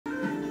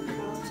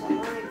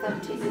सब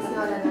ठीक है।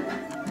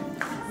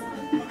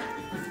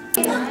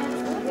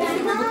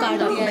 वो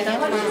card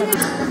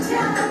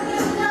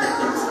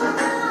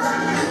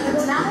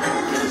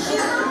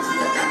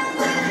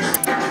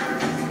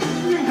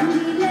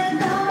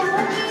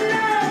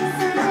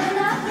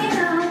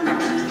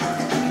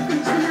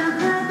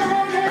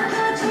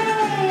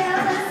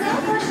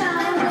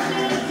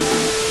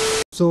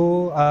So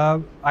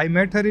I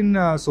met her in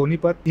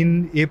Sonipat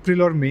in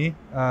April or May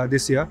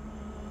this year,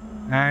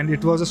 and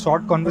it was a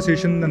short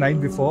conversation the night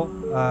before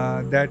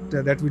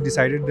that we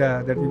decided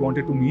that we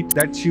wanted to meet.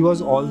 That she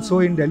was also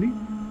in Delhi,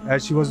 as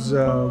she was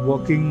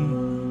working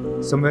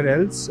somewhere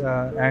else,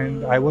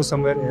 and I was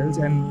somewhere else,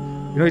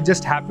 and it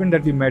just happened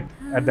that we met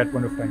at that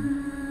point of time.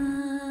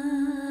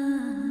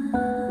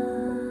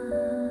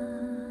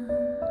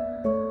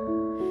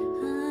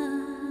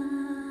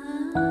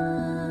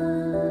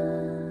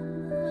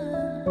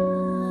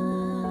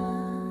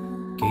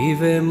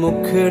 कीवे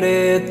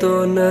मुखड़े तो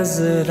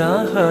नजरा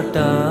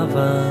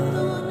हटावा,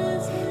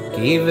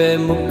 कीवे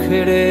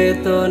मुखड़े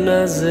तो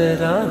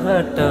नजरा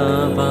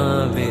हटावा,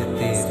 वे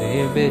तेरे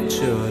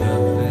विचों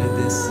रब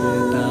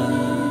दिसदा,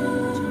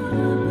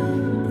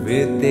 वे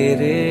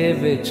तेरे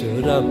विचों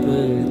रब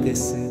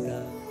दिसदा।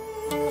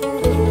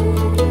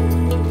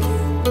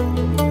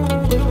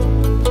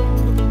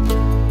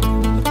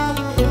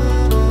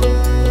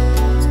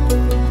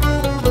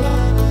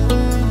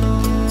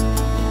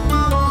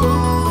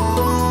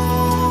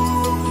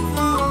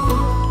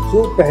 So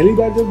पहली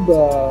बार जब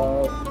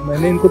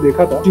मैंने इनको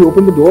देखा था, she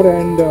opened the door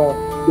and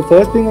the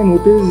first thing I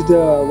noticed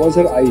was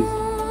her eyes.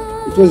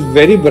 It was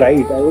very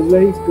bright. I was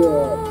like,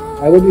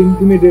 I was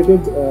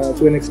intimidated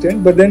to an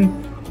extent. But then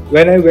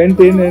when I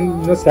went in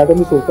and sat on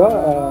the sofa,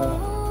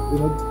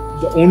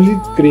 the only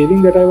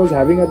craving that I was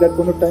having at that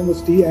point of time was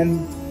tea, and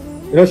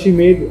she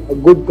made a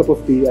good cup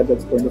of tea at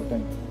that point of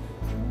time.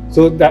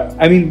 So that,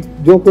 I mean,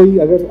 जो कोई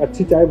अगर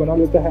अच्छी चाय बना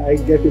लेता है, I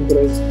get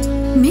impressed.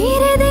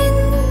 मेरे दिन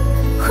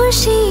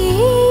खुशी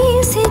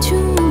से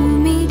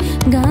झूमे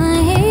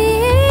गाए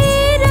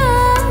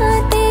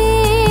रातें,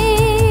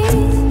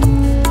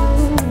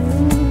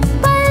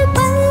 पल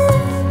पल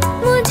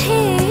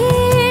मुझे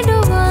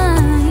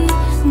डुबाए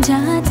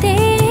जाते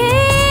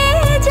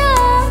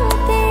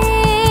जाते।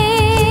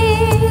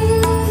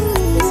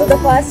 So the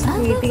first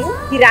meeting,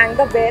 he rang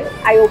the bell,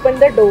 I opened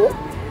the door,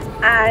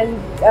 and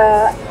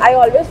I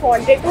always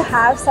wanted to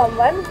have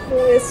someone who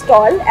is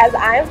tall. As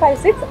I am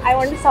 5'6", I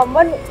wanted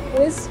someone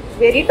who is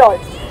very tall.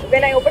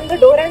 When I opened the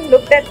door and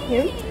looked at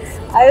him,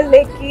 I was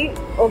like,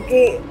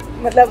 okay,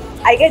 matlab,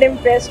 I get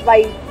impressed by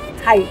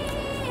height.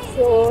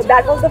 So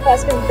that was the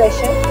first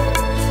impression.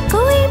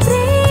 कोई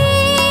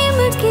प्रेम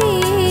की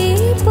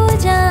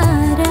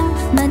पुजारन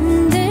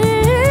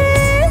मंदिर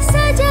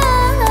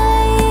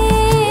सजाए।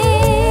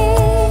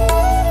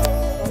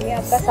 Mummy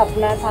आपका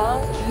सपना था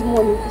कि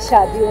मोनू की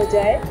शादी हो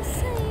जाए,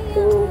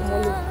 तो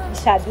मोनू की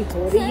शादी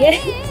हो रही है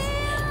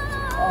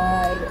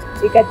और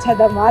एक अच्छा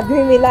दामाद भी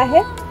मिला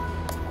है,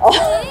 और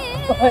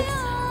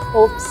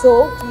hope so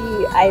कि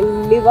I'll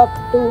live up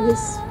to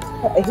his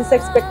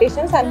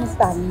expectations and his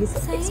family's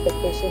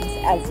expectations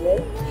as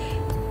well.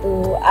 तो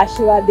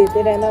आशीर्वाद देते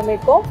रहना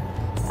मेरे को,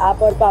 आप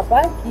और पापा,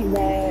 कि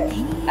मैं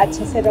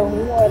अच्छे से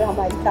रहूँ और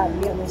हमारी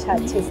फैमिली हमेशा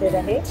अच्छे से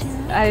रहे।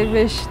 I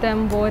wish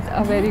them both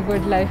a very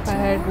good life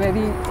ahead,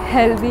 very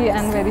healthy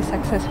and very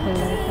successful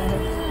life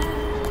ahead.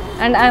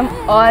 And I'm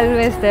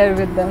always there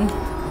with them.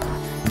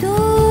 तू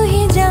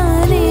ही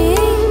जाने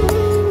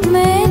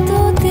मैं तो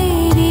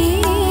तेरी,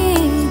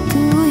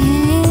 तू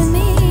है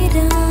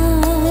मेरा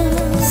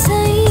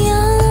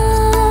सैया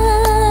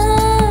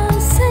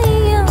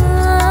सैया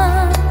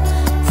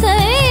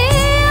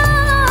सैया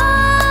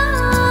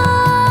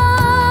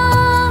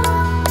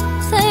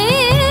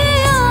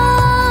सैया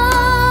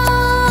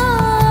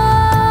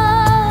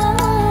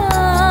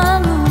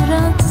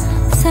मोरा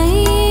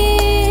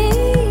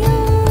सैया।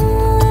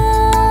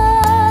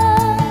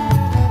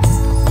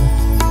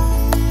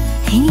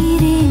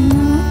 हीरे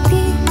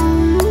मोती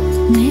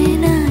मैं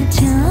ना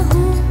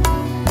चाहूं,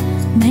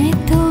 मैं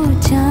तो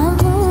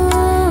चाहूं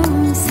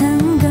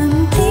संगम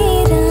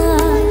तेरा,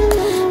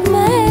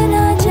 मैं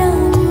ना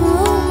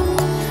जानूं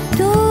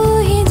तू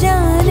ही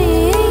जाने,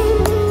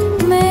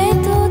 मैं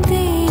तो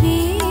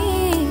तेरी,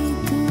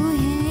 तू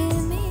है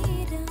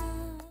मेरा।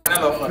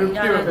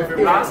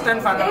 लास्ट एंड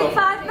फाइनल एक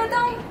बात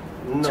बताऊं,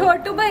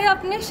 छोटू भाई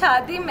अपनी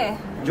शादी में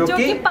जो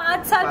कि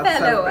 5 साल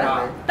पहले हुआ है,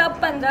 तब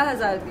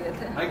 15,000 दिए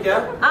थे। क्या?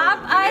 आप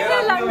आए थे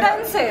लंदन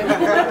से,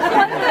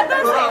 कोलकाता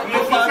से,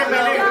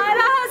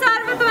 11,000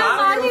 में तो आप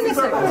मान ही नहीं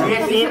सकते।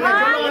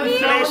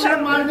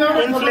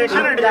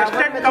 इन्फ्लेशन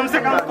एडजस्टेड कम से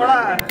कम थोड़ा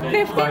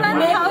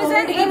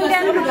 51,000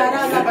 इंडियन रुपीज,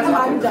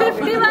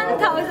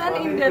 51,000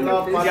 इंडियन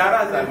रुपीज।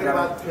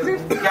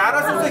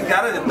 11,000 से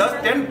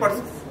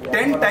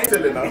 10 टाइम से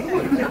लेना।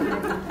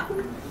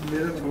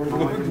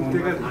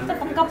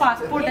 उनका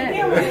पासपोर्ट है।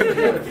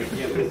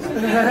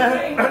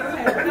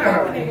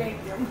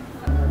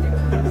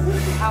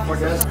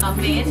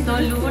 हमें तो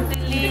लूट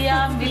लिया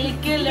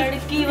मिलके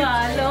लड़की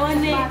वालों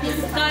ने,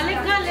 काले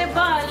काले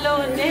बालों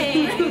ने,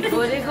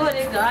 गोरे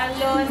गोरे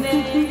गालों ने।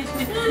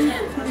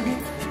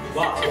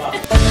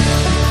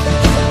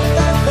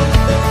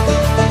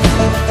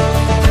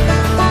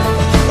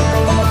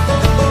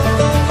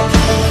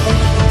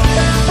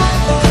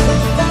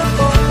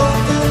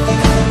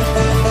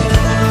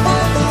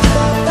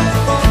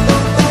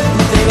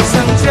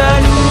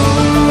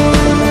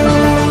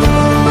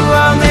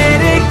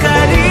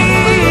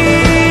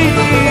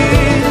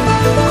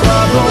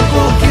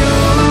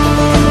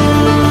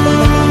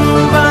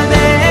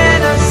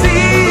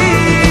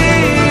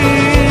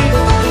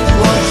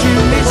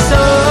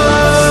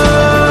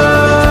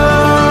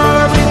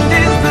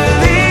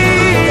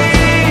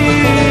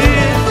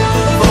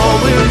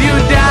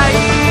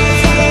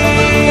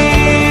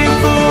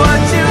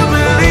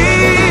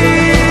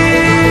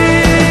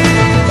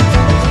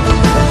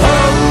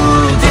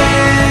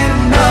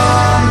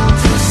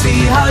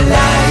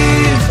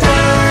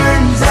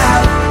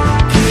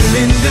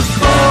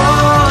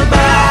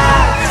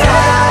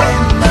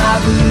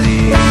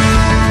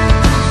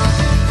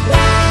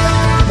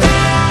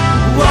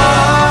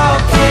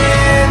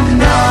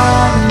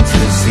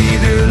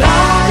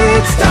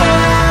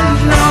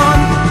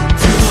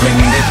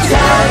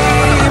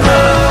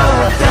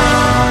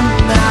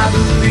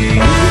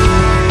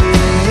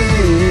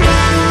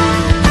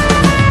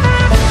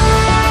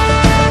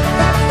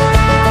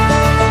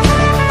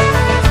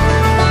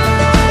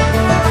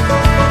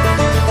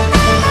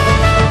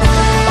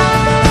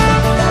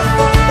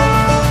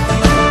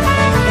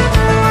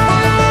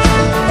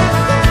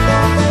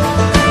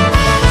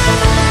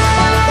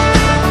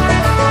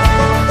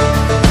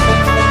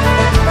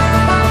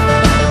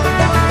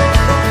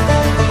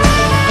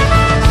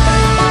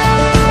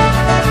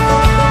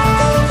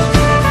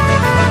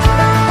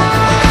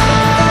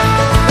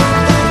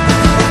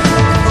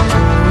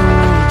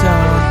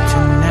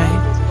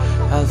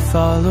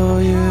 Follow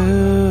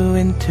you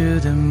into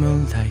the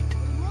moonlight.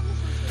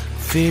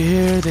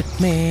 Fear that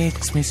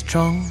makes me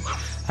strong,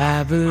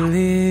 I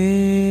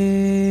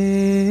believe.